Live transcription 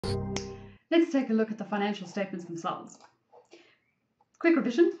Let's take a look at the financial statements themselves. Quick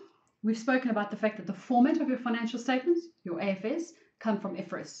revision. We've spoken about the fact that the format of your financial statements, your AFS, come from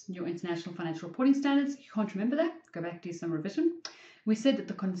IFRS, your International Financial Reporting Standards. If you can't remember that, go back, do some revision. We said that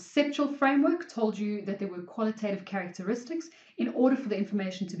the conceptual framework told you that there were qualitative characteristics. In order for the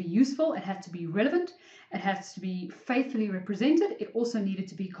information to be useful, it had to be relevant, it has to be faithfully represented, it also needed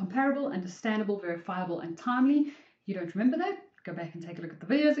to be comparable, understandable, verifiable, and timely. You don't remember that? Go back and take a look at the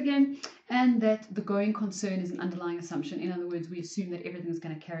videos again. And that the going concern is an underlying assumption. In other words, we assume that everything is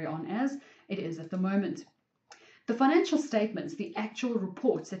going to carry on as it is at the moment. The financial statements, the actual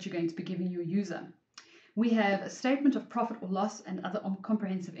reports that you're going to be giving your user. We have a statement of profit or loss and other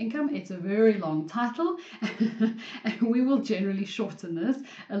comprehensive income. It's a very long title and we will generally shorten this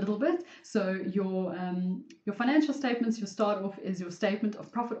a little bit. So your financial statements, your start off is your statement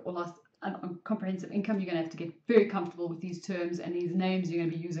of profit or loss and comprehensive income. You're going to have to get very comfortable with these terms and these names you're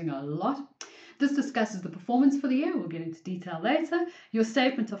going to be using a lot. This discusses the performance for the year. We'll get into detail later. Your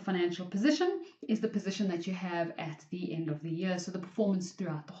statement of financial position is the position that you have at the end of the year. So the performance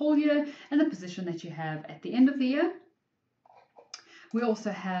throughout the whole year and the position that you have at the end of the year. We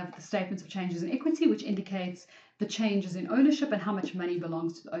also have the statements of changes in equity, which indicates the changes in ownership and how much money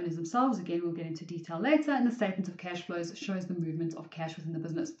belongs to the owners themselves. Again, we'll get into detail later. And the statement of cash flows shows the movement of cash within the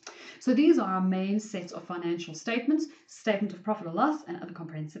business. So these are our main sets of financial statements: statement of profit or loss and other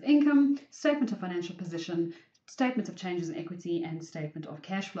comprehensive income, statement of financial position, statement of changes in equity, and statement of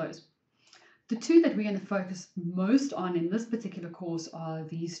cash flows. The two that we're going to focus most on in this particular course are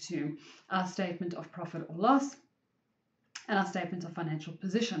these two: our statement of profit or loss and our statement of financial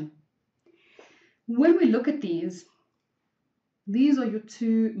position. When we look at these are your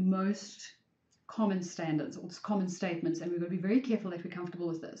two most common standards or common statements, and we've got to be very careful that we're comfortable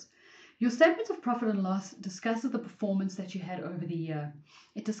with this. Your statement of profit and loss discusses the performance that you had over the year.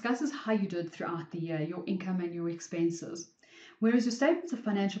 It discusses how you did throughout the year, your income and your expenses. Whereas your statement of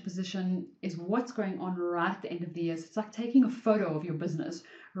financial position is what's going on right at the end of the year. So it's like taking a photo of your business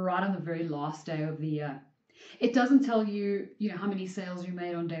right on the very last day of the year. It doesn't tell you, how many sales you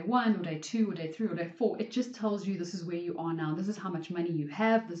made on day 1 or day 2 or day 3 or day 4. It just tells you this is where you are now. This is how much money you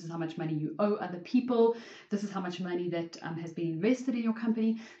have. This is how much money you owe other people. This is how much money that has been invested in your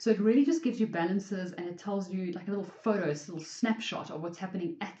company. So it really just gives you balances, and it tells you like a little photo, a little snapshot of what's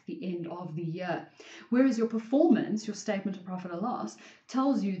happening at the end of the year. Whereas your performance, your statement of profit or loss,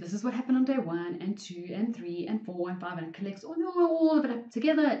 tells you this is what happened on day 1 and 2 and 3 and 4 and 5, and it collects all of it up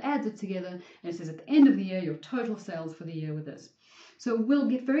together, it adds it together, and it says at the end of the year, your total sales for the year with this. So we'll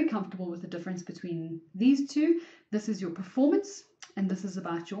get very comfortable with the difference between these two. This is your performance, and this is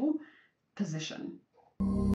about your position.